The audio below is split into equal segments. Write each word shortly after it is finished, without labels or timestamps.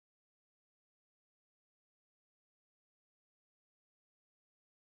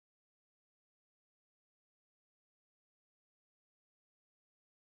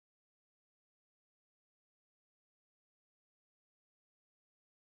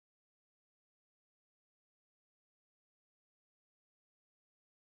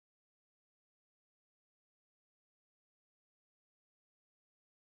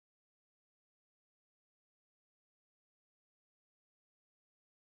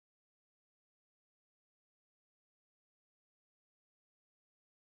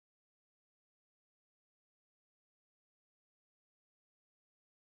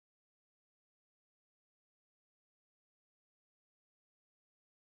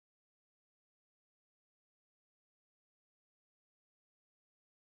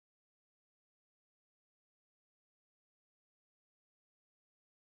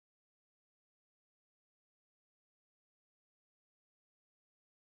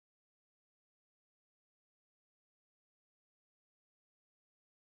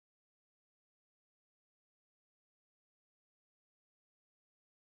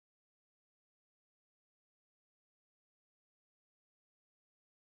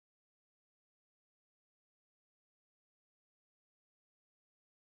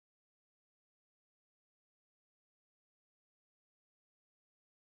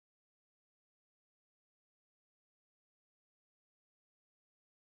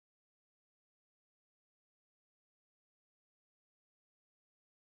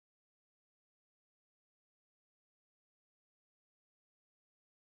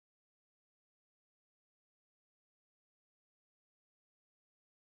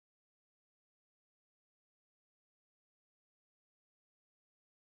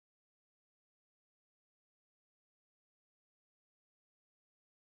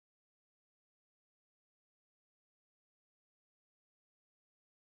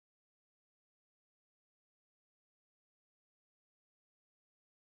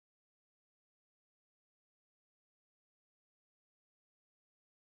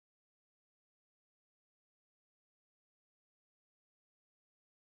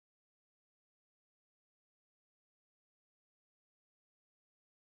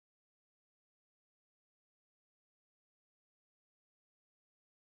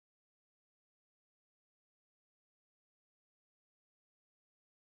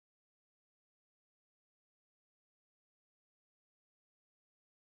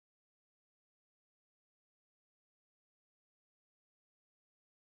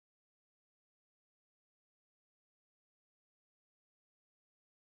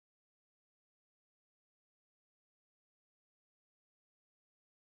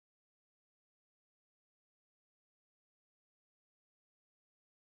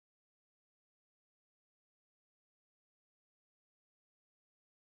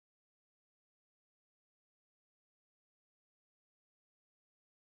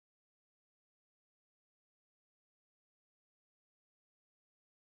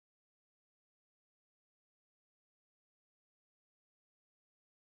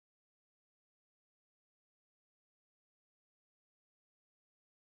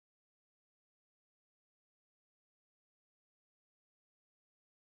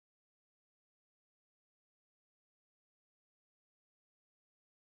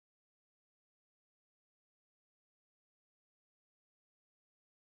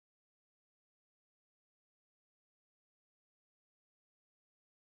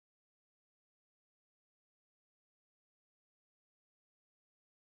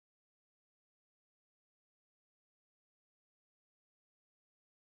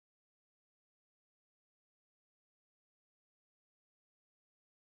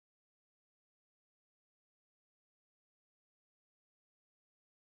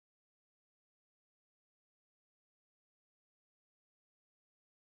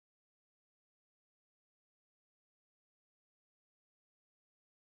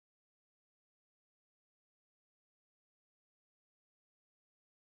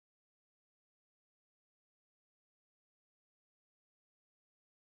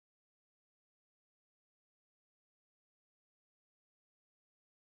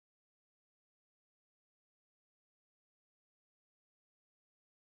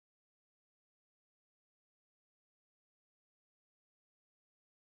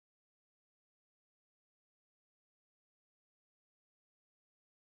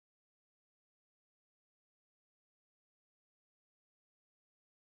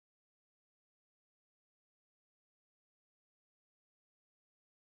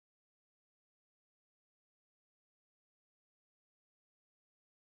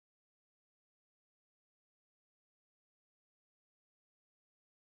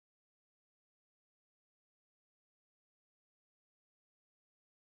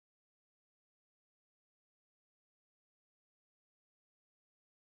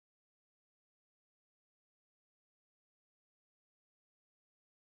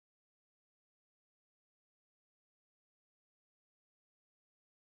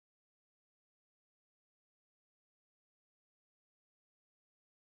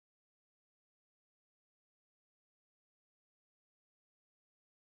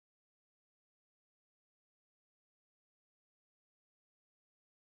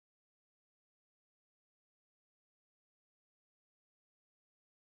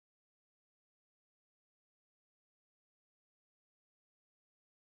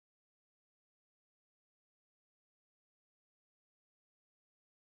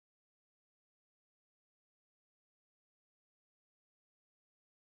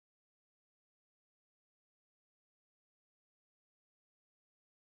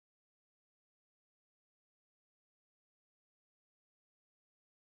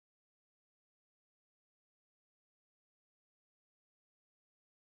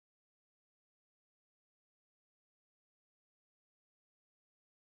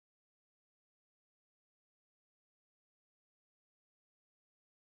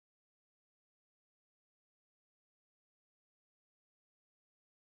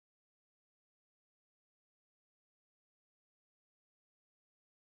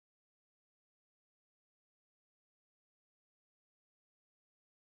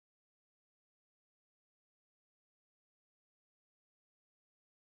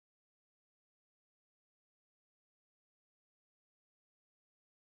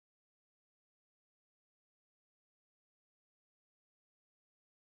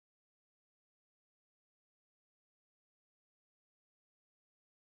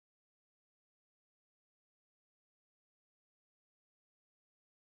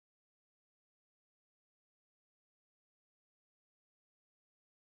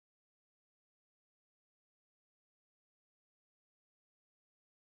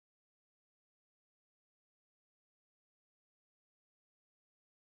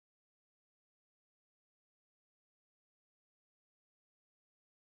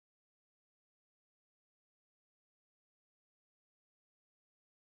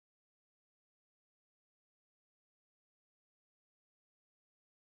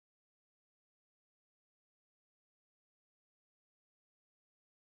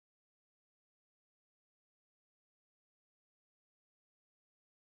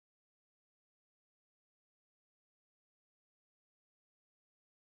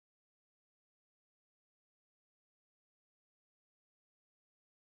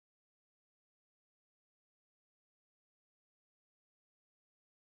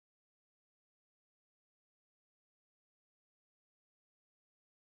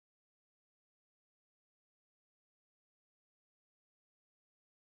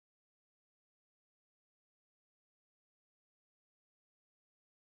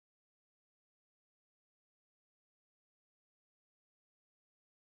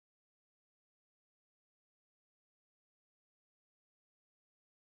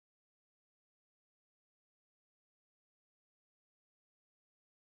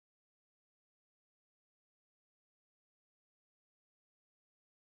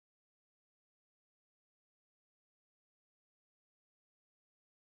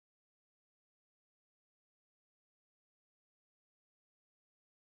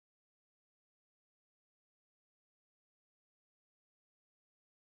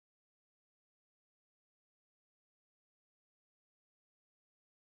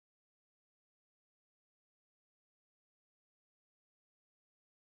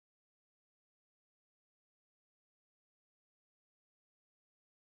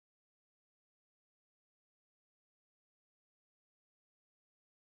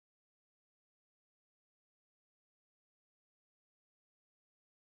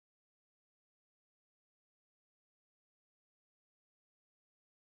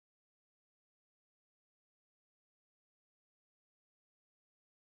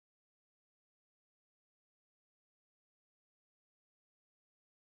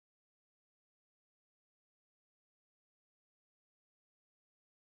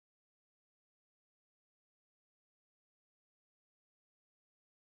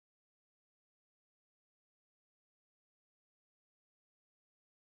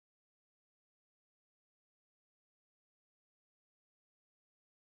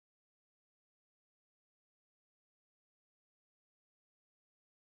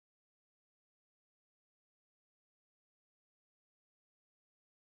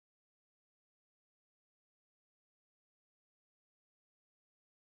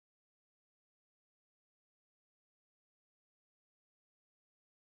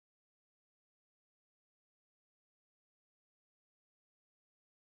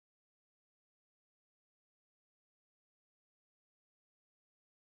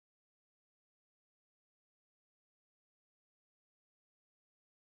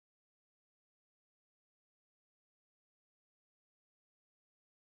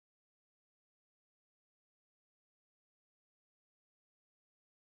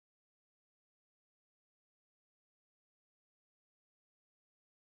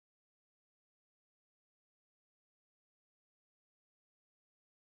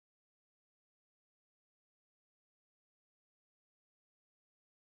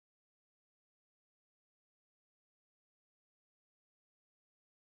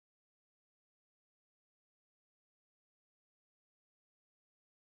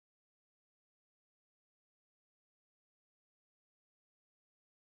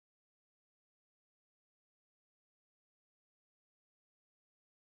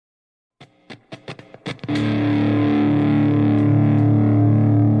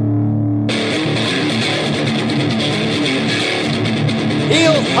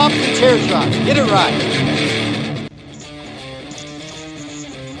Heel, pump, and chair shots. Get it right.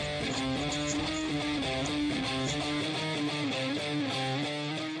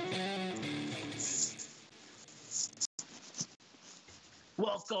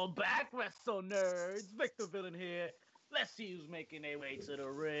 Welcome back, Wrestle Nerds. Victor Villain here. Let's see who's making their way to the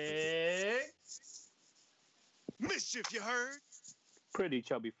ring. Mischief, you heard? Pretty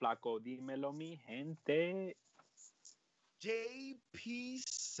chubby flaco, dímelo mi gente. JP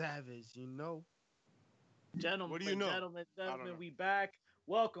Savage, you know. Gentlemen, What do you know? Gentlemen, we back.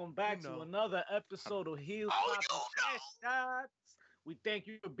 Welcome back to another episode of Heels Pop and Shots. We thank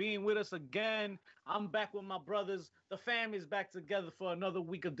you for being with us again. I'm back with my brothers. The family's back together for another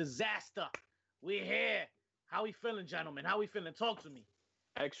week of disaster. We're here. How we feeling, gentlemen? How we feeling? Talk to me.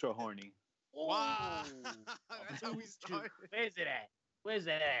 Extra horny. Wow. Ooh. That's how we started. Where's it at? Where's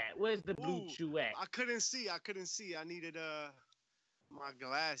it at? Where's the blue Ooh, chew at? I couldn't see. I needed my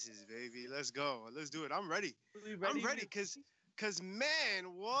glasses, baby. Let's go. Let's do it. I'm ready. I'm ready cause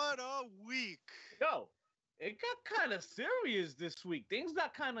man, what a week. Yo, it got kind of serious this week. Things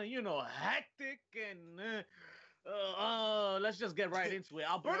got kind of, hectic and let's just get right into it.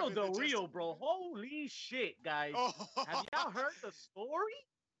 Alberto Del Rio, bro. Holy shit, guys. Oh. Have y'all heard the story?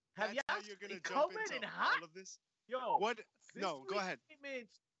 Have That's y'all how you're gonna seen jump COVID into and hot? all of this? Yo, What? this No, go week ahead. came in,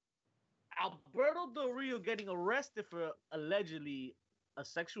 Alberto Del Rio getting arrested for allegedly a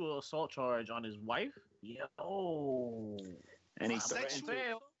sexual assault charge on his wife. Yo. And he Sexual?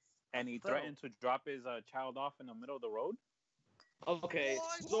 threatened to drop his child off in the middle of the road. Okay,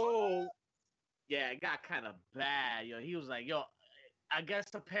 What? so yeah, it got kind of bad. Yo, he was like, yo, I guess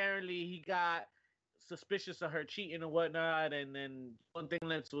apparently he got suspicious of her cheating and whatnot, and then one thing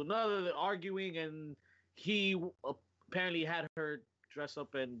led to another, arguing, and he apparently had her dress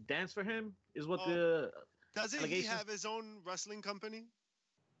up and dance for him. Is what the Doesn't he allegations- have his own wrestling company?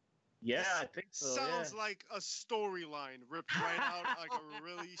 yeah, I think so. Sounds yeah. like a storyline ripped right out, like a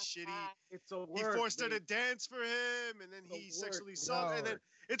really shitty. It's a He word, forced her to babe. dance for him, and then It's a he word, sexually bro. assaulted. And then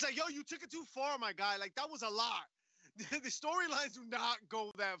it's like, yo, you took it too far, my guy. Like that was a lot. The storylines do not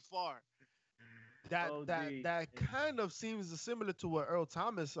go that far. OD. That kind of seems similar to what Earl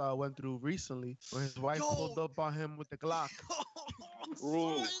Thomas went through recently, when his wife Yo. pulled up on him with the Glock.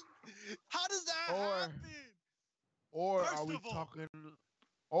 Ooh. Son, how does that Or- happen? Or First are we of all, talking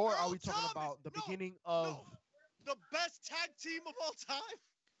Earl talking Thomas, about the no, beginning of no. The best tag team of all time?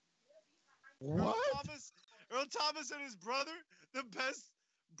 what? Earl Thomas and his brother, the best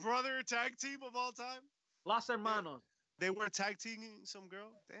brother tag team of all time? Los Hermanos. They were tag teaming some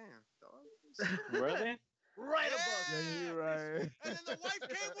girl? Damn, dog. Were they? Right Yeah. above. Yeah, you're right. And then the wife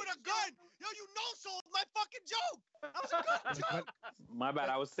came with a gun. Yo, you no-sold my fucking joke. That was a good joke. My bad.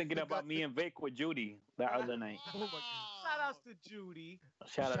 I was thinking about me and Vic with Judy the other night. Oh my God. Shout outs to Judy.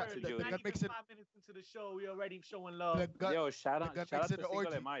 Shout out Sure, to the Judy. gun Not makes even it- 5 minutes into the show, we already showing love. The gun, Yo, shout out gun to makes it an Cinco de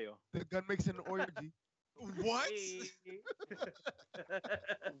orgy. Mayo. the gun makes it an orgy. What? Hey.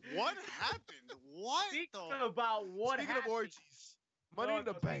 What happened? What Speaking the? about what Speaking happened. of orgies, money in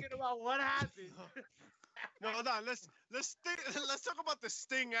the bank. Speaking about what happened. No, hold on. Let's talk about the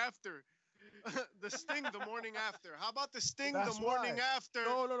Sting after. The Sting the morning after. How about the Sting That's the morning why. after?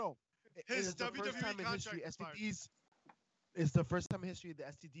 No. His It's the first WWE time in history contract expired. STDs. It's the first time in history the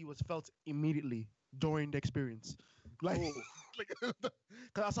STD was felt immediately during the experience. Like, cause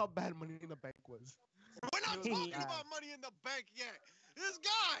that's how bad Money in the Bank was. We're not talking about Money in the Bank yet. This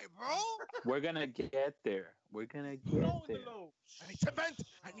guy, bro. We're gonna get there. We're gonna get Low in there. the low. I need to vent.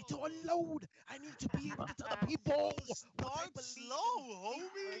 I need to unload. I need to be able to tell the people. what I Start believe. slow,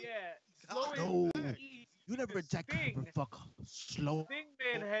 homie. Yeah. God. Slow No. and easy. You never jack Sting. fuck slow. Sting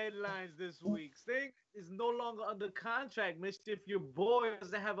made headlines this week. Sting is no longer under contract. Mischief, your boy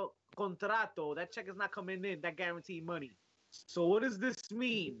doesn't have a contrato. That check is not coming in. That guaranteed money. So what does this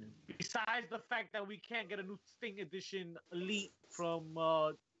mean? Besides the fact that we can't get a new Sting edition Elite from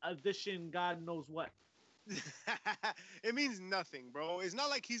edition God knows what. It means nothing, bro. It's not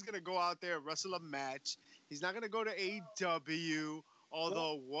like he's gonna go out there and wrestle a match. He's not gonna go to AEW.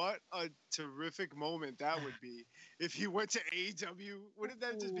 Although, what a terrific moment that would be if he went to AEW. Wouldn't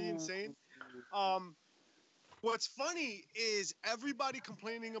that just be insane? What's funny is everybody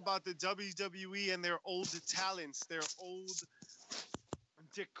complaining about the WWE and their old talents, their old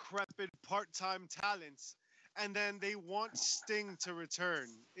decrepit part-time talents, and then they want Sting to return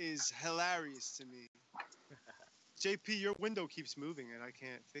is hilarious to me. JP, your window keeps moving and I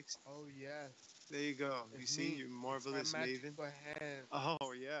can't fix it. Oh yes. There you go. You It's see, me. you marvelous My maven. magical hand.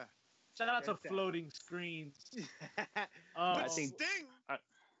 Oh yeah. Shout out to Get that. floating screens. But I think- Sting.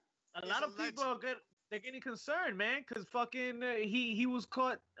 A lot of people are good. they're getting concerned, man, because fucking he was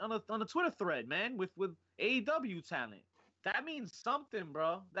caught on a Twitter thread, man, with AEW talent. That means something,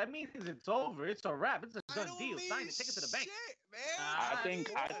 bro. That means it's over. It's a wrap. It's a done deal. Sign it. Take it to the bank. Shit,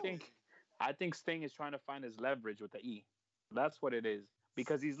 man. I think Sting is trying to find his leverage with the E. That's what it is,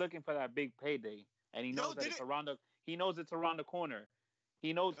 because he's looking for that big payday, and he knows that it's around the. He knows it's around the corner.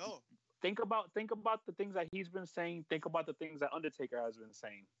 He knows. Think about the things that he's been saying. Think about the things that Undertaker has been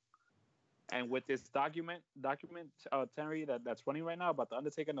saying. And with this documentary that's running right now about the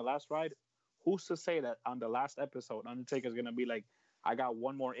Undertaker and the last ride, who's to say that on the last episode, Undertaker's gonna be like, "I got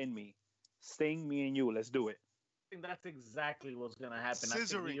one more in me, Sting, me and you, let's do it." I think that's exactly what's gonna happen.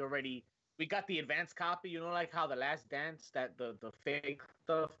 Scissoring. I think we got the advanced copy. You know, like how the Last Dance, that the fake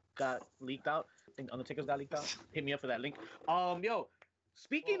stuff got leaked out. I think Undertaker's got leaked out. Hit me up for that link. Yo,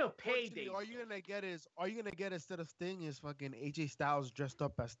 speaking of payday, all you're gonna get instead of Sting is fucking AJ Styles dressed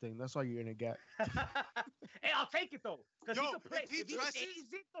up as Sting. That's all you're gonna get. Hey, I'll take it though, because he can play. If he If he dresses-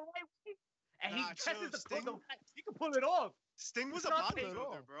 stays it the right way, and he Chill, dresses the Sting. he can pull it off. Sting was a It's not big.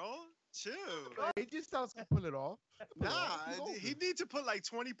 bodybuilder, bro. Chill. AJ Styles can pull it off. Nah, He's over he it. needs to put like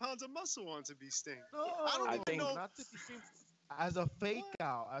 20 pounds of muscle on to be Sting. No, I don't even think- know. not to be seen as a fake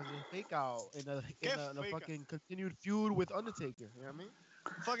out, in a Get fake fucking continued feud with Undertaker. You know what I mean?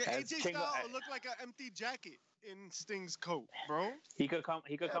 Fucking As AJ King of- Styles look like an empty jacket in Sting's coat, bro. He could come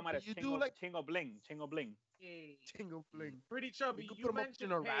but out as you do Chingo, like- Chingo Bling, Chingo Bling. Hey, Tingle bling. pretty chubby. You could You put 'em up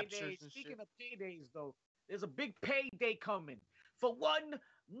mentioned in a Raptors paydays. and Speaking shit. of paydays, though, there's a big payday coming for one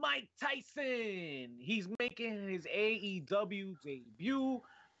Mike Tyson. He's making his AEW debut.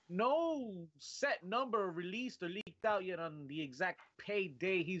 No set number released or leaked out yet on the exact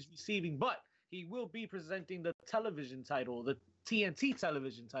payday he's receiving, but he will be presenting the television title, the TNT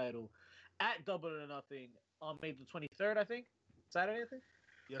television title, at Double or Nothing on May the 23rd, I think. Saturday, I think.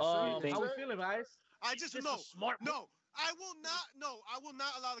 Yes, How think- we feeling, guys? I just This no, is smart. no. I will not. No, I will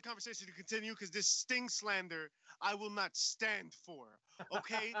not allow the conversation to continue because this Sting slander I will not stand for.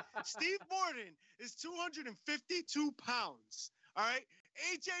 Okay, Steve Morton is 252 pounds. All right,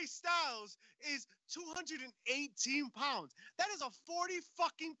 AJ Styles is 218 pounds. That is a 40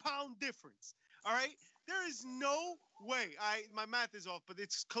 fucking pound difference. All right, there is no way. My math is off, but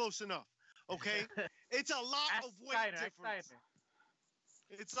it's close enough. Okay, it's a lot Ask of weight Steiner, ask difference. Steiner.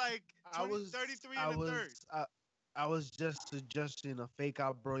 It's like 33 and a third. I was just suggesting a fake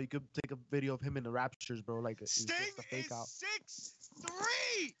out, bro. You could take a video of him in the Raptures, bro. Like it's Sting just a fake is out.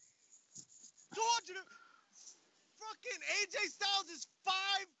 6'3". 200. Fucking AJ Styles is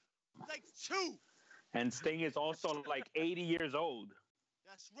 5'2". And Sting is also like 80 years old.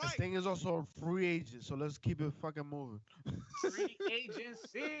 That's And right. Sting is also a free agent, so let's keep it fucking moving. Free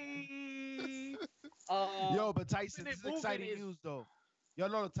agency. Yo, but Tyson, moving this is it, exciting moving is- news, though. Y'all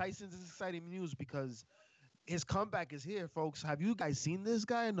know Tyson's is exciting news because his comeback is here, folks. Have you guys seen this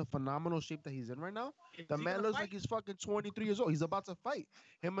guy in the phenomenal shape that he's in right now? Is The he man gonna looks fight? like he's fucking 23 years old. He's about to fight.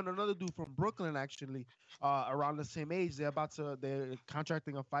 Him and another dude from Brooklyn, actually, around the same age. They're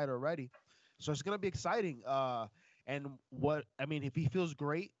contracting a fight already. So it's gonna be exciting. And if he feels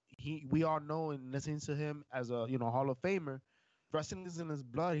great, we all know and listening to him as a Hall of Famer, wrestling is in his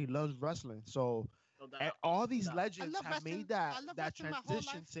blood. He loves wrestling. So No doubt. and all these doubt. legends love have wrestling. made that I love that wrestling my whole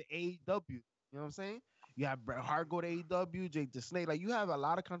transition life. to AEW. You know what I'm saying? You have Bret Hart go to AEW, Jake the Snake. Like you have a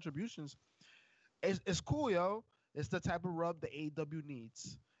lot of contributions. It's cool, yo. It's the type of rub the AEW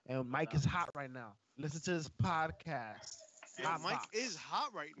needs. And Mike is hot right now. Listen to his podcast. Yeah, Hot Mike box. is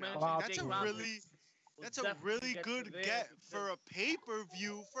hot right now. Man, That's Jake a Roberts really We'll that's a definitely really get good to there get because- for a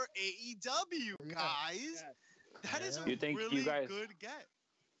pay-per-view for AEW, Yeah. guys. Yes. That is Yeah. a You think you really guys- good get.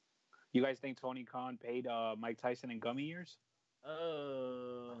 You guys think Tony Khan paid Mike Tyson in gummy years?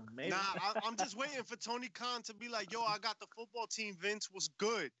 Maybe. Nah, I'm just waiting for Tony Khan to be like, yo, I got the football team, Vince. What's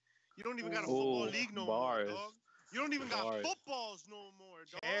good? You don't even got a football Ooh, league no bars. more, dog. You don't even got Bars. footballs no more,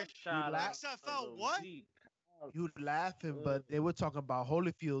 Chair dog. shot. laugh- XFL, what? You laughing, but they were talking about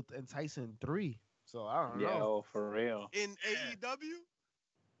Holyfield and Tyson 3. So I don't Yeah, know. oh, for real. In AEW?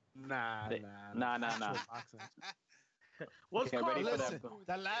 Nah, They- nah, nah. actual boxing. What's Get Carl ready for Listen,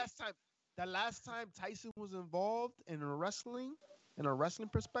 that. the last time Tyson was involved in a wrestling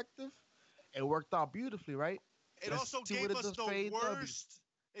perspective, it worked out beautifully, right? It Let's also see gave what it us does the for AEW. worst.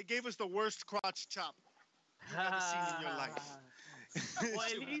 It gave us the worst crotch chop you've ever seen in your life. Well, at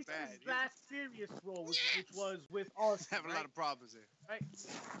Shit was least bad. his last serious role, which was with Austin, Having a lot of problems there. right?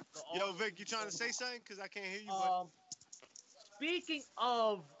 Yo, Vic, you trying to say something? Because I can't hear you. But Speaking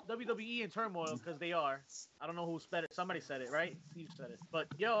of WWE in turmoil, because they are. I don't know who said it. Somebody said it, right? Steve said it. But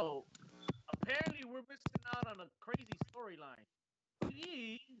yo, apparently we're missing out on a crazy storyline.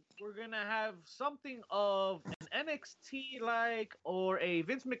 we're gonna have something of an NXT like or a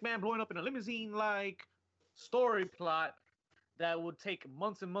Vince McMahon blowing up in a limousine like story plot that would take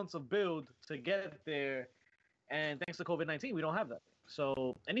months and months of build to get there. And thanks to COVID-19, we don't have that.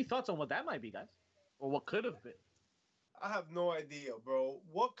 So, any thoughts on what that might be, guys, or what could have been? I have no idea, bro.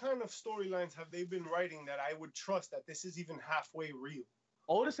 What kind of storylines have they been writing that I would trust that this is even halfway real?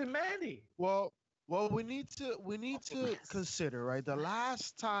 Otis and Mandy. Well, we need to consider, right? The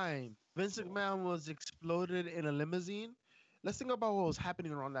last time Vince McMahon was exploded in a limousine, let's think about what was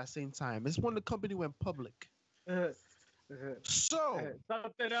happening around that same time. It's when the company went public. So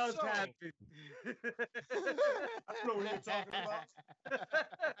Something else so- happened. I don't know what you're talking about.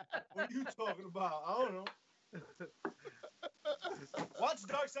 What are you talking about? I don't know. Watch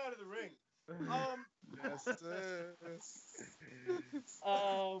Dark Side of the Ring.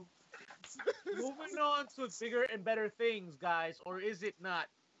 Moving on to bigger and better things, guys, or is it not?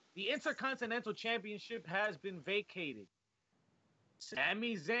 The Intercontinental Championship has been vacated.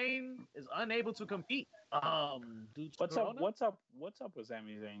 Sami Zayn is unable to compete. Due to What's Corona. up? What's up with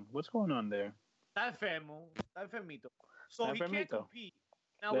Sami Zayn? What's going on there? Está enfermito. So Está he can't enfermito. compete.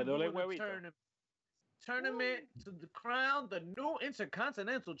 Now Le we're duele doing a huevito. tournament to crown the new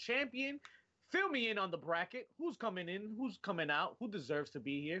Intercontinental Champion. Fill me in on the bracket. Who's coming in? Who's coming out? Who deserves to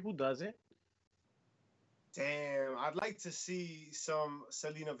be here? Who doesn't? Damn, I'd like to see some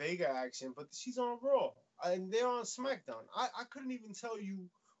Selena Vega action, but she's on Raw and they're on SmackDown. I couldn't even tell you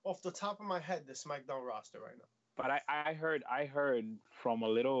off the top of my head the SmackDown roster right now. But I heard from a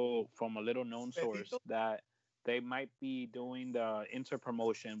little known source that they might be doing the inter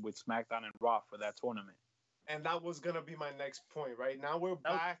promotion with SmackDown and Raw for that tournament. And that was gonna be my next point. Right now we're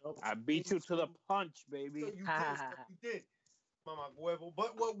back. I beat you to the punch, baby. So you did, Mama Huevo.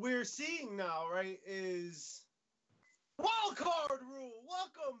 But what we're seeing now, right, is wild card rule.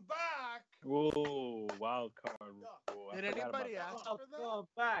 Welcome back. Whoa, wild card. Whoa, I Did forgot about anybody that. ask for that? Welcome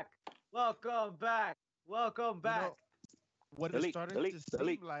back. Welcome back. Welcome back. What is Delete, starting delete, to seem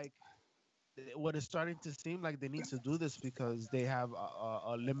delete. like what is starting to seem like they need to do this because they have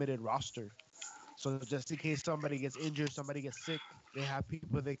a limited roster. So just in case somebody gets injured, somebody gets sick, they have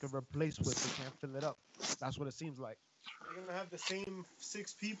people they can replace with. They can't fill it up. That's what it seems like. They're gonna have the same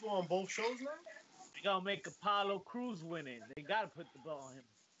 6 people on both shows now. They gonna make Apollo Cruz win it. They gotta put the ball on him.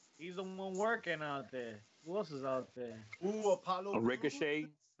 He's the one working out there. Who else is out there? Ooh, Apollo. Ricochet,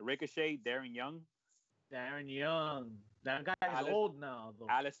 Darren Young, Darren Young. That guy is Alice- old now, though.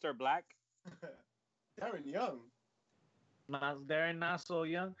 Alistair Black. Darren Young. Darren not so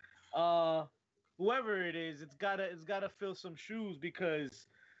young. Whoever it is, it's gotta fill some shoes because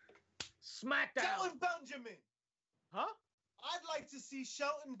SmackDown. Shelton Benjamin. Huh? I'd like to see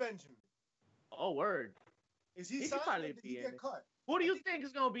Shelton Benjamin. Oh, word. Is he He could signed probably or did be he in get it. cut? Who do you think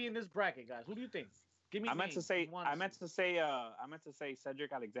is gonna be in this bracket, guys? Who do you think? Give me. I meant to names. say You want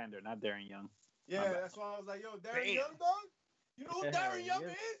Cedric Alexander, not Darren Young. Yeah, My bad. that's why I was like, yo, Darren Damn. Young, dog? You know who Yeah, Darren Young yeah.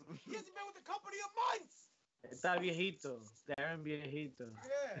 is? He hasn't been with the company a month. Está viejito. Darren viejito.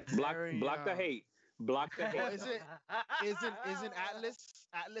 Yeah. Block the Young. hate. Block the Well, hate. Isn't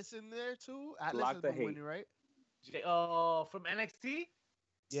Atlas in there too? Atlas Block has the been hate. winning, right? From NXT?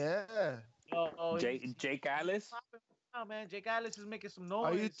 Yeah. Jake Atlas. Oh man, Jake Atlas is making some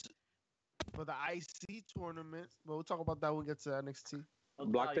Are you noise. for the IC tournament? But we'll talk about that when we get to NXT.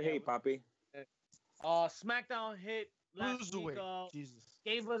 Block the hate, Poppy. SmackDown hit last week. Cruiserweight. Jesus.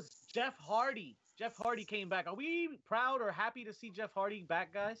 Gave us Jeff Hardy. Jeff Hardy came back. Are we proud or happy to see Jeff Hardy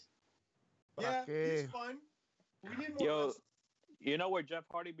back, guys? Yeah, Okay. he's fun. We need more. Yo, wrestling. you know where Jeff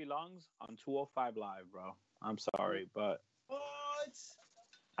Hardy belongs? On 205 Live, bro. I'm sorry, but What?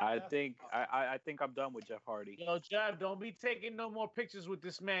 I Yeah. think I'm done with Jeff Hardy. Yo, Jeff, don't be taking no more pictures with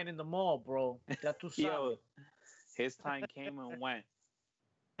this man in the mall, bro. That's too Yo, solid. his time came and went.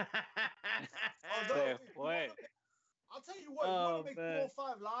 Although, Say if you what? wanna- I'll tell you what, you Oh, want to make man.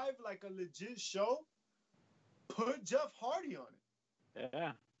 205 Live like a legit show? Put Jeff Hardy on it.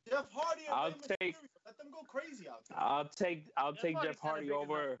 Yeah, Jeff Hardy and I'll Rey take- Mysterio. Let them go crazy out there. I'll take Jeff Hardy's not a Hardy big enough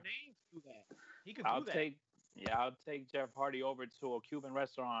over. name to do that. He could I'll do that. take Jeff Hardy over to a Cuban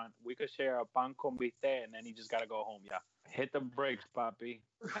restaurant. We could share a pan con bistec, and then he just gotta go home. Yeah, hit the brakes, Papi.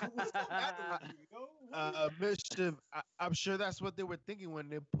 What's the matter with you, yo? What is- Mischief. I'm sure that's what they were thinking when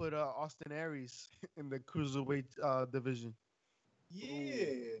they put Austin Aries in the cruiserweight division.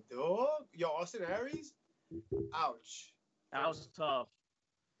 Yeah, dog. Yo, Austin Aries? Ouch. That was tough.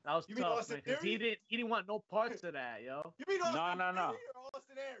 That was You mean tough, Austin man. 'Cause he Theory? didn't want no parts of that, yo. You mean Austin No. Theory or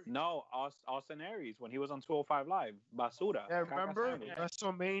Austin Aries? No, Austin Aries when he was on 205 Live, Basura. Yeah, Caca remember sandwich. Yeah.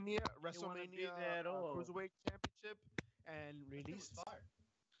 WrestleMania be there at all. Cruiserweight Championship, and released.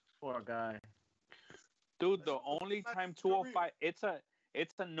 Poor guy. Dude, the only time 205,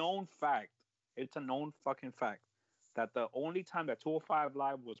 it's a known fact. It's a known fucking fact that the only time that 205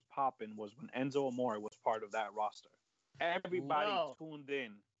 Live was popping was when Enzo Amore was part of that roster. Everybody tuned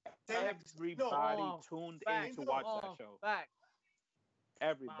in. Everybody tuned in to watch that show. Fact.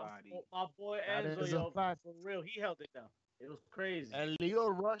 Everybody. My boy That Enzo, is a yo, fact. for real, he held it down. It was crazy. And Leo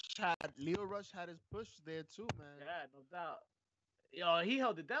Rush had his push there too, man. Yeah, no doubt. Yo, he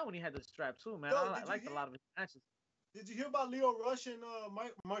held it down when he had the strap too, man. Yo, I liked a lot of his matches. Did you hear about Leo Rush and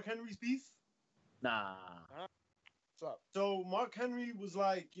Mark Henry's beef? Nah. What's up? So Mark Henry was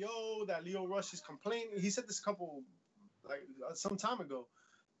like, "Yo, that Leo Rush is complaining." He said this some time ago,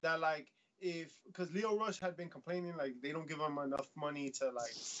 that like because Leo Rush had been complaining like they don't give him enough money to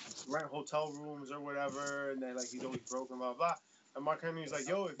like rent hotel rooms or whatever, and then like he's always broke and blah blah. And Mark Henry's like,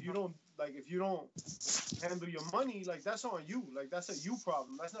 "Yo, if you don't handle your money, like that's on you. Like that's a you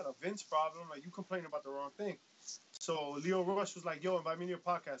problem. That's not a Vince problem. Like you complain about the wrong thing." So Leo Rush was like, "Yo, invite me to your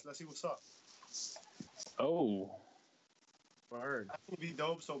podcast. Let's see what's up." Oh. Word. That would be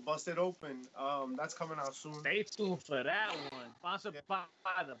dope. So Bust It Open. That's coming out soon. Stay tuned for that one. Sponsored by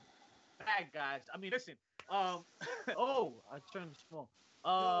the bad guys. I mean, listen. I turned this phone.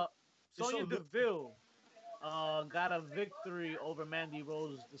 Sonya Deville got a victory over Mandy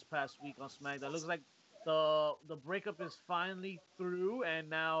Rose this past week on SmackDown. Looks like the breakup is finally through, and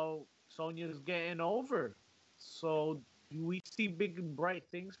now Sonya's getting over. So do we see big and bright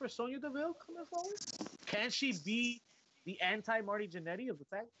things for Sonya Deville coming forward? Can she be the anti-Marty Jannetty of the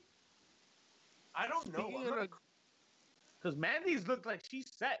tag? I don't know. Because Mandy's looked like she's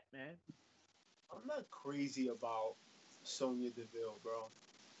set, man. I'm not crazy about Sonya Deville, bro.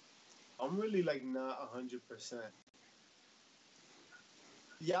 I'm really like not 100%.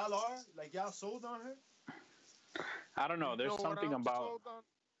 Y'all are? Like y'all sold on her? I don't know. There's something about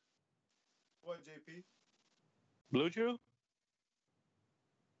What, JP? Blue Chew?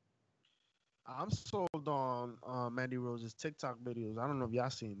 I'm sold on Mandy Rose's TikTok videos. I don't know if y'all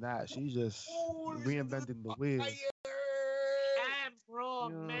seen that. She's just reinventing the wheel.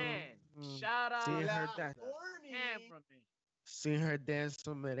 Man. Shout out Seeing her to dance. cameraman. Seeing her dance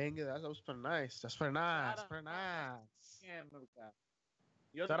some merengue, that was pretty nice. That's pretty nice. Shout Pretty out.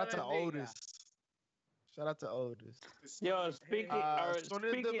 nice. Shout out to Otis. Shout out to Otis. Yo, speaking.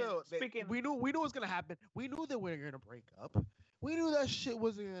 We knew it was gonna happen. We knew that we were gonna break up. We knew that shit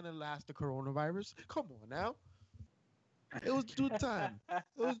wasn't gonna last the coronavirus. Come on now. It was due time. It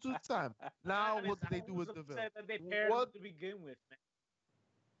was due time. Now what did they do with Deville? That they paired to begin with, man.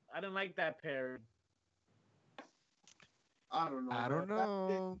 I didn't like that pairing. I don't know. I don't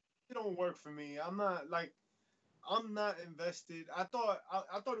know. It don't work for me. I'm not invested. I thought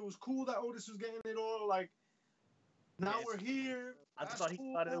it was cool that Otis was getting it all. Like now we're here. I thought he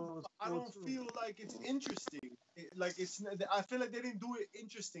thought it was. I cool don't too. feel like it's interesting. I feel like they didn't do it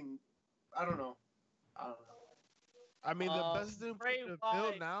interesting. I don't know. I mean, the best thing for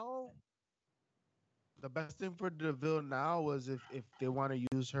Deville now. The best thing for Deville now was if they want to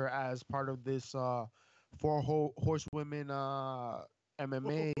use her as part of this four horsewomen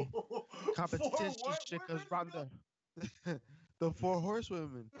MMA competition shit, because Ronda, the four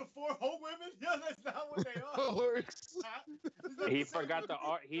horsewomen. The four whole women? Yeah, that's not what they are. He forgot the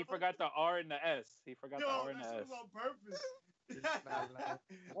R. He forgot the R and the S. He forgot the R and the S. On purpose.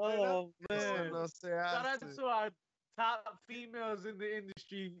 Oh man! Shout out Shout to our top females in the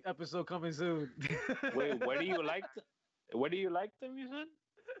industry episode coming soon. Wait, where do you like? Where do you like them? You said.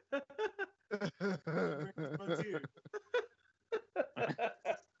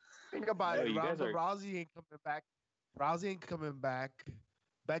 Think about it. you guys Ronda are- Rousey ain't coming back. Rousey ain't coming back.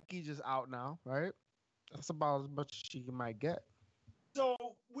 Becky just out now, right? That's about as much as she might get. So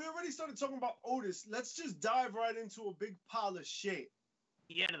we already started talking about Otis. Let's just dive right into a big pile of shit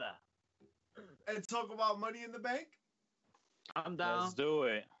Mierda. and talk about Money in the Bank. I'm down. Let's do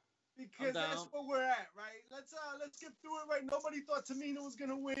it. Because that's where we're at, right? Let's get through it, right? Nobody thought Tamina was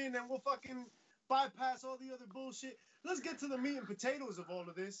gonna win, and we'll fucking bypass all the other bullshit. Let's get to the meat and potatoes of all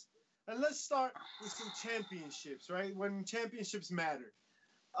of this, and let's start with some championships, right? When championships matter.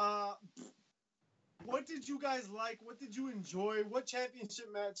 What did you guys like? What did you enjoy? What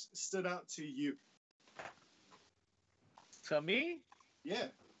championship match stood out to you? To me, Yeah,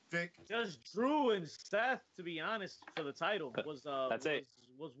 Vic. just Drew and Seth, to be honest, for the title was That's it.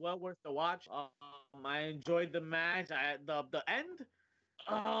 was well worth the watch. I enjoyed the match. The end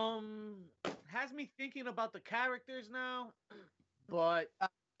has me thinking about the characters now, but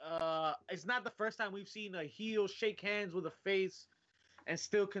it's not the first time we've seen a heel shake hands with a face and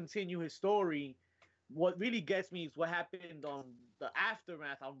still continue his story. what really gets me is what happened on the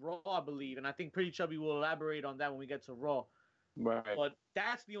aftermath on Raw, I believe, and I think Pretty Chubby will elaborate on that when we get to Raw. Right. But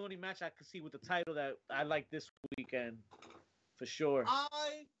that's the only match I could see with the title that I like this weekend, for sure.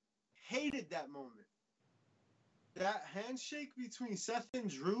 I hated that moment. That handshake between Seth and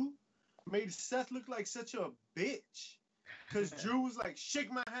Drew made Seth look like such a bitch. Because Drew was like,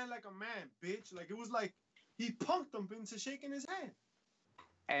 shake my hand like a man, bitch. Like, it was like he punked him into shaking his hand.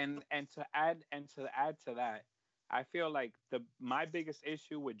 And to add to that, I feel like my biggest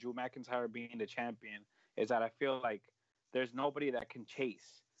issue with Drew McIntyre being the champion is that I feel like there's nobody that can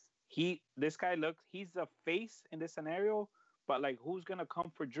chase. This guy he's a face in this scenario, but like who's gonna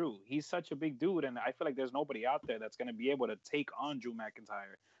come for Drew? He's such a big dude, and I feel like there's nobody out there that's gonna be able to take on Drew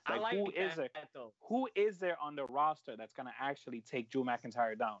McIntyre. Like who is there on the roster that's gonna actually take Drew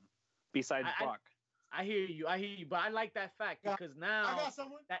McIntyre down besides Brock? I hear you, but I like that fact because now I got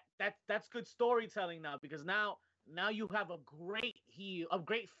someone. That's good storytelling now because now you have a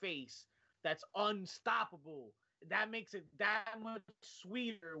great face that's unstoppable. That makes it that much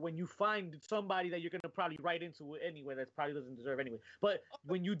sweeter when you find somebody that you're gonna probably write into it anyway that probably doesn't deserve anyway. But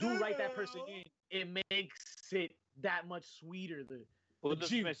when you do write that person in, it makes it that much sweeter. Who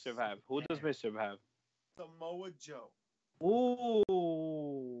does Mischief have? Samoa Joe. Ooh.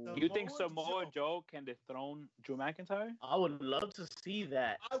 You think Samoa Joe can dethrone Drew McIntyre? I would love to see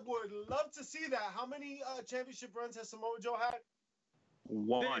that. I would love to see that. How many championship runs has Samoa Joe had?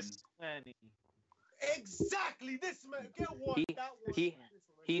 One. Exactly. This man. Get one.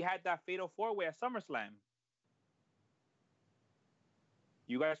 He had that fatal 4-way at SummerSlam.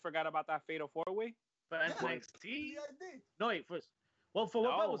 You guys forgot about that fatal 4-way? For NXT? Yeah, I did. No, wait. For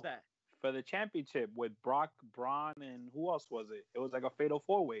what was that? For the championship with Brock, Braun, and who else was it? It was like a fatal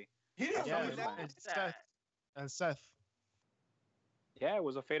 4-way. He didn't Yeah, that. and Seth. Yeah, it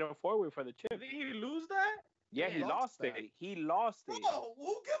was a fatal 4-way for the chip. Did he lose that? Yeah, he lost it. He lost it. Oh,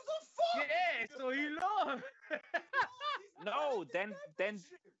 who gives a fuck? Yeah, so he lost. No,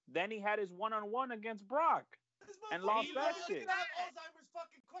 then he had his one-on-one against Brock and lost that shit. Alzheimer's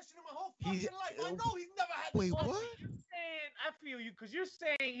fucking questioning my whole fucking life. I know he's never had. Wait, this what? I feel you because you're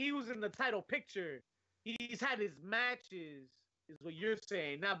saying he was in the title picture. He's had his matches, is what you're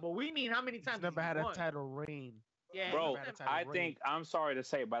saying. Now, but we mean how many times He's never had won? a title reign. Yeah, Bro, I'm sorry to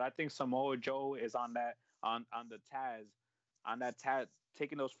say, but I think Samoa Joe is on that on that Taz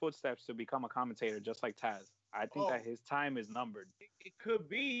taking those footsteps to become a commentator just like Taz. I think that his time is numbered. It could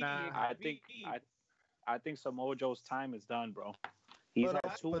be. Nah. I think Samoa Joe's time is done, bro. He's had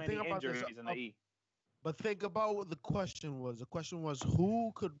too many injuries in the E. But think about what the question was. The question was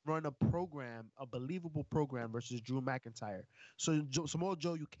who could run a believable program versus Drew McIntyre. So Samoa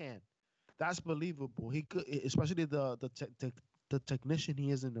Joe, you can. That's believable. He could, especially the technician he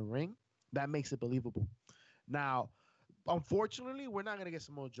is in the ring. That makes it believable. Now, unfortunately, we're not gonna get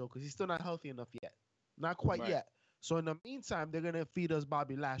Samoa Joe because he's still not healthy enough yet. Not quite yet. So in the meantime, they're gonna feed us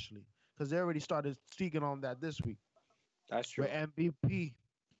Bobby Lashley because they already started speaking on that this week. That's true. With MVP,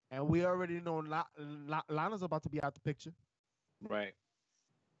 and we already know Lana's about to be out the picture. Right.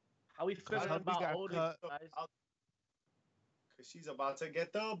 How we feeling about Otis, guys? Because she's about to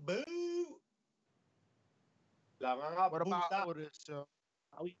get the boot. What about Otis?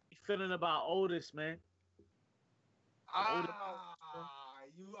 How we feeling about Otis, man? All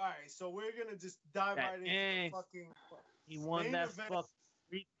right. So we're gonna just dive right into the fucking. He won that fucking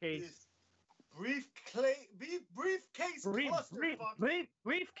briefcase. Briefcake.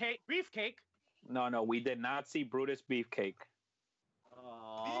 No, we did not see Brutus Beefcake.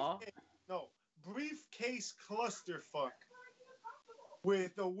 No, briefcase clusterfuck.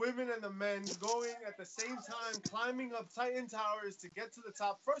 With the women and the men going at the same time, climbing up Titan Towers to get to the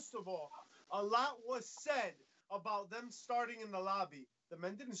top. First of all, a lot was said about them starting in the lobby. The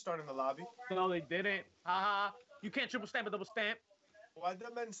men didn't start in the lobby. No, they didn't. You can't triple stamp a double stamp. Why did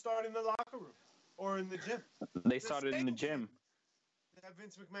the men start in the locker room or in the gym? They started in the gym. That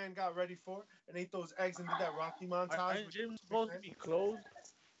Vince McMahon got ready for and ate those eggs and did that Rocky montage. Are gyms supposed to be closed?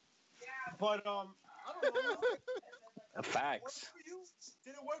 But I don't know. Facts.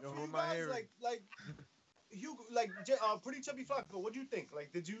 Did it work for you guys? Pretty Chubby Flacco. What do you think?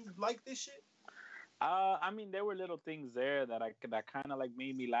 Like, did you like this shit? I mean, there were little things there that kind of like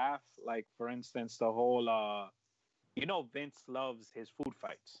made me laugh. Like, for instance, the whole Vince loves his food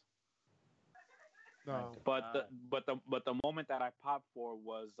fights. No. But the moment that I popped for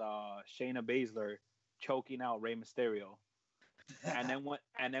was Shayna Baszler choking out Rey Mysterio. and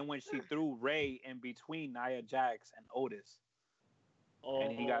then when she threw Ray in between Nia Jax and Otis,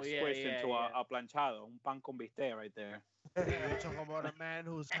 and he got squished into a planchado, un pan con bistec right there. You're talking about a man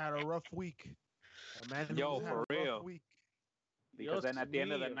who's had a rough week. Amanda Yo, had a for rough real. week. Because then at the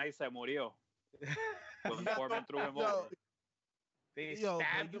end of the night, se murió. When Corbin threw him over. They Yo, but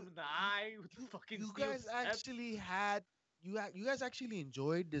stabbed him in the eye with the fucking You steel guys steps. actually had you guys actually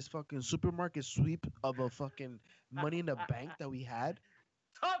enjoyed this fucking supermarket sweep of a fucking Money in the Bank that we had.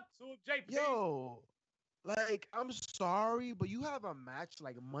 Talk to him, JP. Yo, like I'm sorry, but you have a match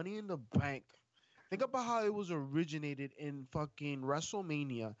like Money in the Bank. Think about how it was originated in fucking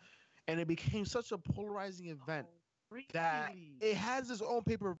WrestleMania, and it became such a polarizing event that Really? it has its own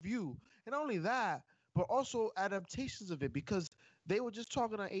pay-per-view. And not only that, but also adaptations of it, because they were just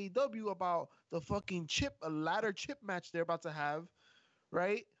talking on AEW about the fucking a ladder chip match they're about to have,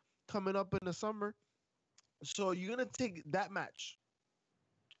 right? Coming up in the summer. So you're gonna take that match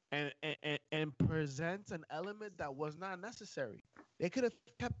and present an element that was not necessary. They could have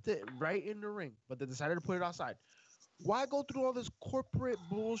kept it right in the ring, but they decided to put it outside. Why go through all this corporate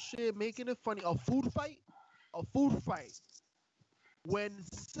bullshit, making it funny? A food fight? A food fight. When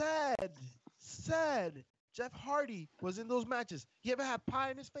said Jeff Hardy was in those matches, he ever had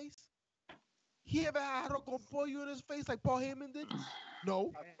pie in his face? He ever had arroz con pollo in his face like Paul Heyman did?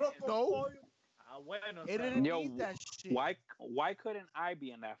 No. No. It didn't need that shit. Why couldn't I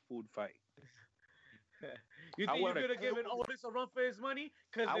be in that food fight? You think you could have given Otis a run for his money?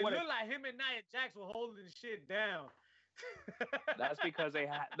 Because it looked like him and Nia Jax were holding shit down. That's because they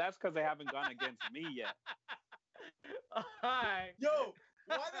haven't gone against me yet. All right. Yo,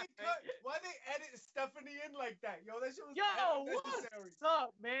 why they edit Stephanie in like that? Yo, that shit was unnecessary. What's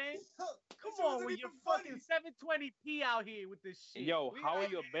up, man? Come on, with your fucking 720p out here with this shit. Yo, how are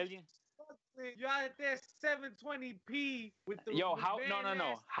you a billion? You out there 720p with the Yo, the how no.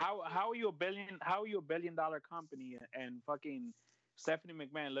 ass. How are you a $1 billion company and fucking Stephanie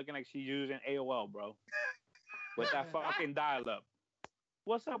McMahon looking like she's using AOL, bro? With that fucking dial up.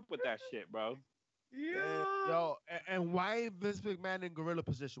 What's up with that shit, bro? Yeah. Yo, and why Vince McMahon in gorilla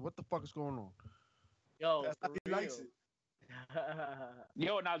position? What the fuck is going on? Yo, That's how he likes it.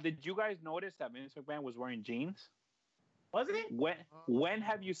 Yo, now did you guys notice that Vince McMahon was wearing jeans? Was he? When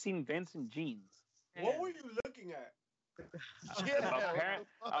have you seen Vince in jeans? What were you looking at?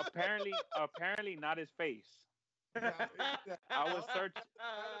 Apparently not his face. I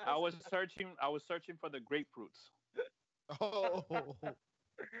was searching for the grapefruits. Oh,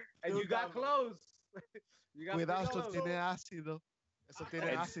 And you got close. You got cuidado, close. eso tiene ácido. Eso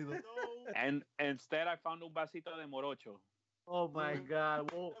tiene ácido. And instead I found un vasito de morocho. Oh my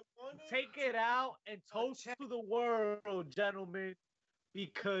God. Well, take it out and toast to the world, gentlemen,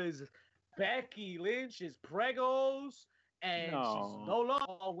 because Becky Lynch is pregos and she's no longer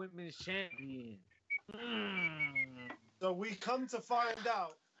a women's champion. So we come to find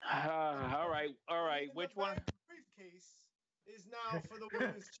out. All right. Which one? Briefcase is now for the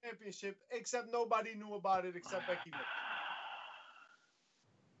women's championship, except nobody knew about it except Becky Lynch.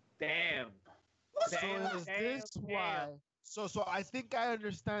 Damn. So is this why? So I think I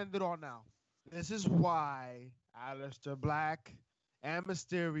understand it all now. This is why Aleister Black and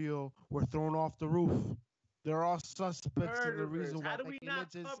Mysterio were thrown off the roof. They're all suspects in the reason why How do we Becky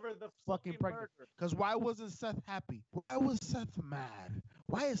not Lynch is cover the fucking pregnant. Because why wasn't Seth happy? Why was Seth mad?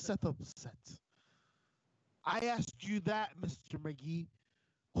 Why is Seth upset? I asked you that, Mr. McGee.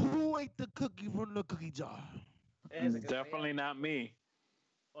 Who ate the cookie from the cookie jar? Definitely not me.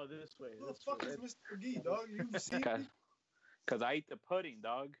 Oh, this way. Who the fuck is Mr. McGee, dog? You see me? Because I eat the pudding,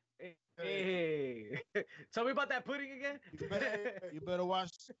 dog. Hey. Tell me about that pudding again. You better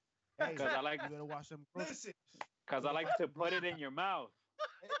watch. Hey, Because I like. you better watch them. Listen. Because I like to put it in your mouth.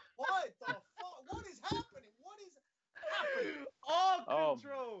 What the fuck? What is happening? What is happening? All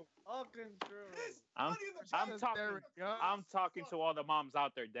control. All control. I'm talking to all the moms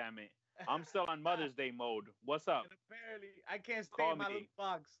out there, damn it. I'm still on Mother's Day mode. What's up? And apparently, I can't stay Call in my me. little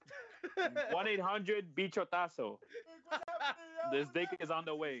box. 1-800-bichotazo. This dick is on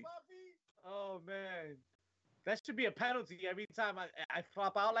the way. Oh, man. That should be a penalty every time I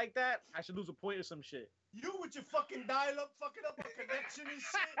flop out like that. I should lose a point or some shit. You with your fucking dial-up fucking up a connection and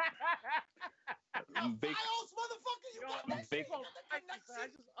shit. Big, Files, motherfucker, you got that big, shit on the I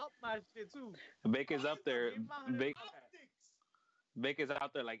connection. just up my shit, too. Vic is up there. Vic Optics. is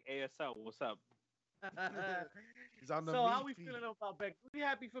out there like ASL. What's up? He's on the So how we feed. feeling about Becky? We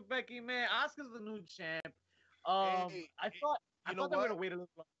happy for Becky, man. Oscar's the new champ. Hey, I thought they were what? gonna wait a little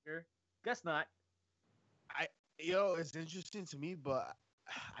longer. Guess not. It's interesting to me, but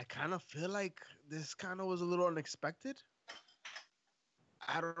I kind of feel like this kind of was a little unexpected.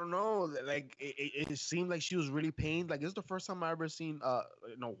 I don't know. Like it seemed like she was really pained. Like this is the first time I ever seen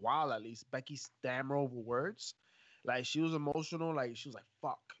in a while at least Becky stammer over words. Like she was emotional. Like she was like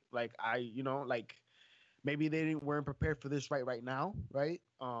fuck. Like like maybe they weren't prepared for this right now, right?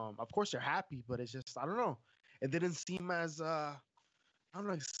 Of course they're happy, but it's just I don't know. It didn't seem as I don't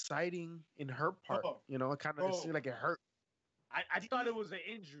know, exciting in her part. Oh, You know, it kind of seemed like it hurt. I thought it was an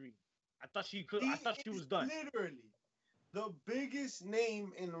injury. I thought she could. I thought she was done. Literally, the biggest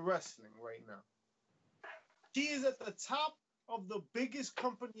name in wrestling right now. She is at the top of the biggest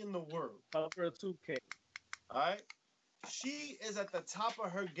company in the world. For a 2K. All right, she is at the top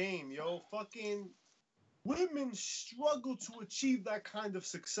of her game, yo. Fucking women struggle to achieve that kind of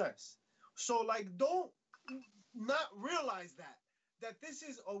success. So like, don't not realize that this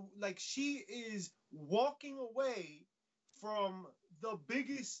is like she is walking away from the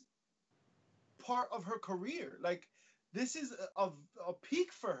biggest part of her career. Like this is a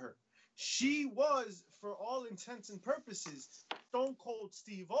peak for her. She was, for all intents and purposes, Stone Cold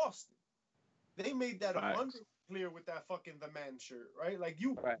Steve Austin. They made that abundantly clear with that fucking The Man shirt, right? Like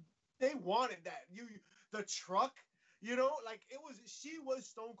they wanted that. The truck, you know, like she was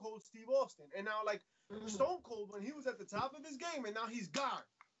Stone Cold Steve Austin. And now like Stone Cold, when he was at the top of his game and now he's gone.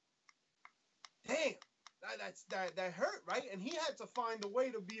 Damn, that hurt, right? And he had to find a way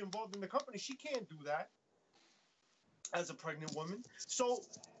to be involved in the company. She can't do that as a pregnant woman. So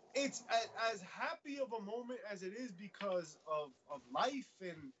it's as happy of a moment as it is because of life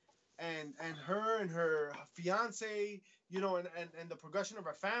and her and her fiance, you know, and the progression of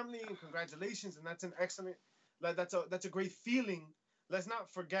her family, and congratulations. And that's an excellent, like that's a great feeling. Let's not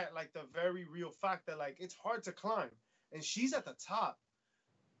forget like the very real fact that like it's hard to climb, and she's at the top.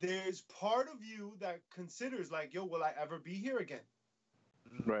 There's part of you that considers like, yo, will I ever be here again?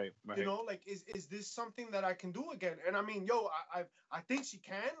 Right. You know, like is this something that I can do again? And I mean, yo, I think she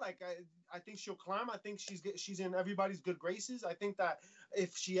can. Like I think she'll climb. I think she's in everybody's good graces. I think that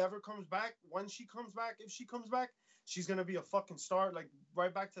if she ever comes back, if she comes back, she's gonna be a fucking star, like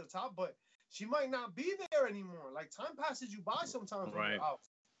right back to the top. But she might not be there anymore. Like time passes you by sometimes when you're out.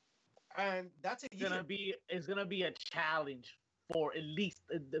 And that's It's gonna be a challenge for at least,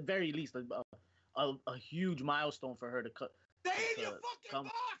 at the very least, a huge milestone for her to cut. Stay in your fucking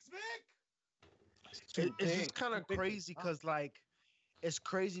box, Vic. It's just kind of crazy because like it's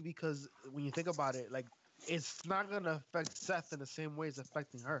crazy because when you think about it, like it's not gonna affect Seth in the same way it's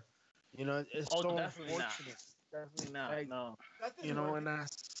affecting her. You know, it's so unfortunate. Definitely not. Like, no. You know, and that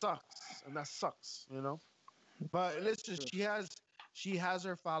sucks. You know, but listen, she has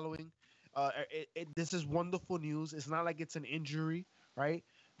her following. This is wonderful news. It's not like it's an injury, right?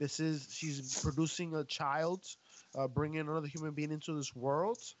 She's producing a child, bringing another human being into this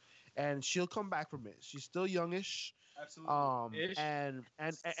world, and she'll come back from it. She's still youngish, absolutely,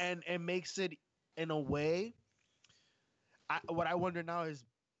 and makes it in a way. What I wonder now is,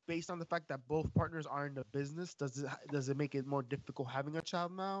 based on the fact that both partners are in the business, does it make it more difficult having a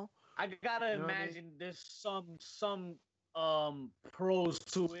child now? I gotta imagine there's some pros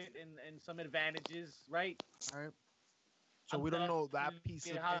to it and some advantages, right? All right. So we don't know that piece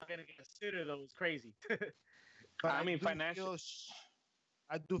of how they're gonna consider those crazy. But I mean, financially,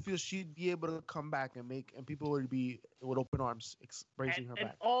 I do feel she'd be able to come back and people would be with open arms embracing her back.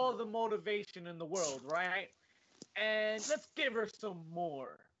 And all the motivation in the world, right? And let's give her some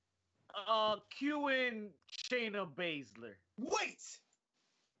more. Cue in Shayna Baszler. Wait!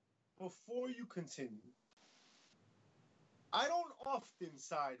 Before you continue, I don't often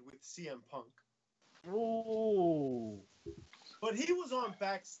side with CM Punk. Ooh. But he was on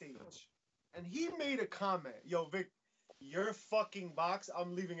backstage and he made a comment. Yo, Vic, your fucking box,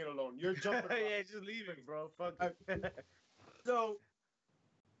 I'm leaving it alone. You're jumping. Yeah, just leave it, bro. Fuck it. So,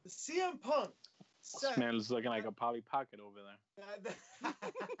 CM Punk said, this man is looking like a Polly Pocket over there.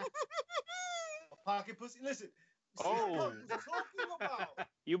 A pocket pussy. Listen. Oh. Punk was talking about.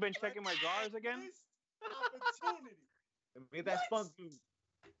 You've been checking my drawers again? Opportunity. Made that spunk dude.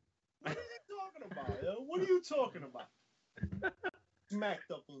 What are you talking about, yo? What are you talking about?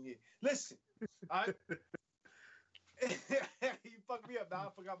 Smacked up in here. Listen, you fucked me up. Now I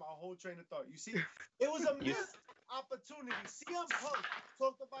forgot my whole train of thought. You see, it was a missed opportunity. CM Punk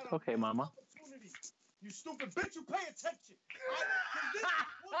talked about a missed opportunity. You stupid bitch, you pay attention. This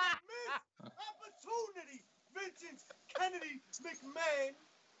was a missed opportunity. Vincent Kennedy McMahon,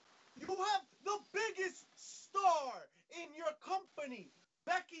 you have the biggest star in your company,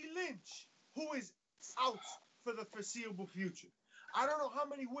 Becky Lynch, who is out for the foreseeable future. I don't know how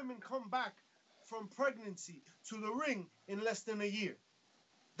many women come back from pregnancy to the ring in less than a year.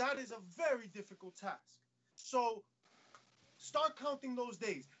 That is a very difficult task. So start counting those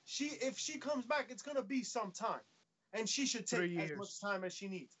days. If she comes back, it's going to be some time. And she should take as much time as she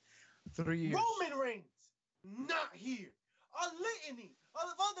needs. 3 years. Roman Reigns, not here. a litany of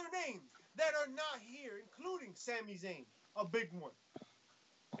other names that are not here, including Sami Zayn, a big one.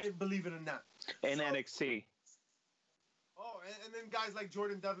 And believe it or not. In NXT. Oh, and then guys like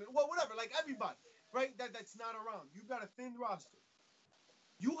Jordan Devlin, well, whatever, like everybody, right? That's not around. You got a thin roster.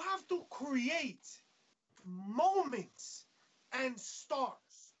 You have to create moments and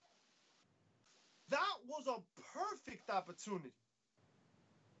stars. That was a perfect opportunity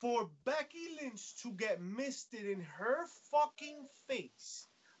for Becky Lynch to get misted in her fucking face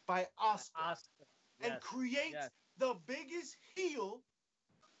by Asuka. And create the biggest heel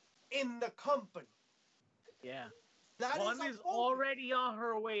in the company. Yeah. That One is already on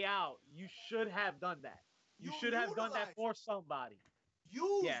her way out. You should have done that. You should have done that for somebody.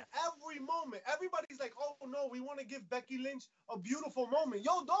 Use every moment. Everybody's like, oh no, we want to give Becky Lynch a beautiful moment.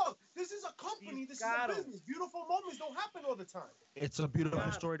 Yo, dog, this is a company. This is a business. Beautiful moments don't happen all the time. It's a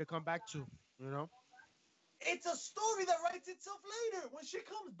beautiful story to come back to, you know? It's a story that writes itself later. When she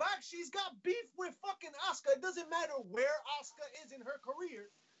comes back, she's got beef with fucking Asuka. It doesn't matter where Asuka is in her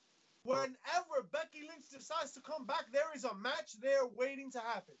career. Whenever Becky Lynch decides to come back, there is a match there waiting to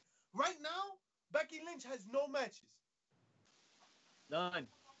happen. Right now, Becky Lynch has no matches. None.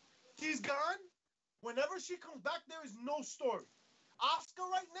 She's gone. Whenever she comes back, there is no story. Asuka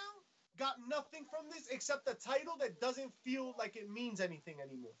right now got nothing from this except the title that doesn't feel like it means anything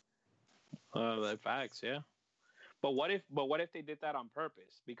anymore. Facts, yeah. But what if they did that on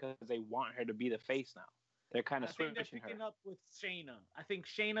purpose because they want her to be the face now? They're kind of switching her. I think they're picking up with Shayna. I think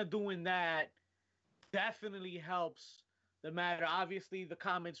Shayna doing that definitely helps the matter. Obviously, the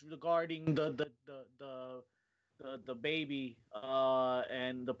comments regarding the baby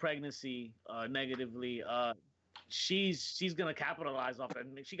and the pregnancy negatively. She's gonna capitalize off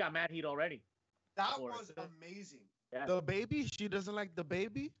it. She got mad heat already. That was amazing. Yeah. The baby. She doesn't like the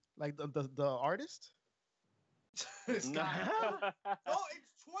baby, like the artist. This guy. No,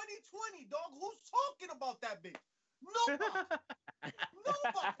 it's 2020, dog. Who's talking about that bitch? Nobody.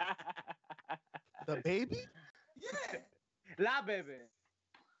 Nobody. The baby? Yeah. La baby.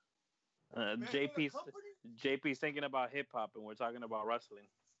 JP's thinking about hip hop, and we're talking about wrestling.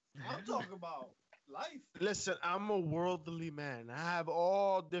 I'm talking about life. Listen, I'm a worldly man. I have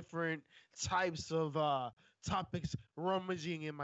all different types of topics rummaging in my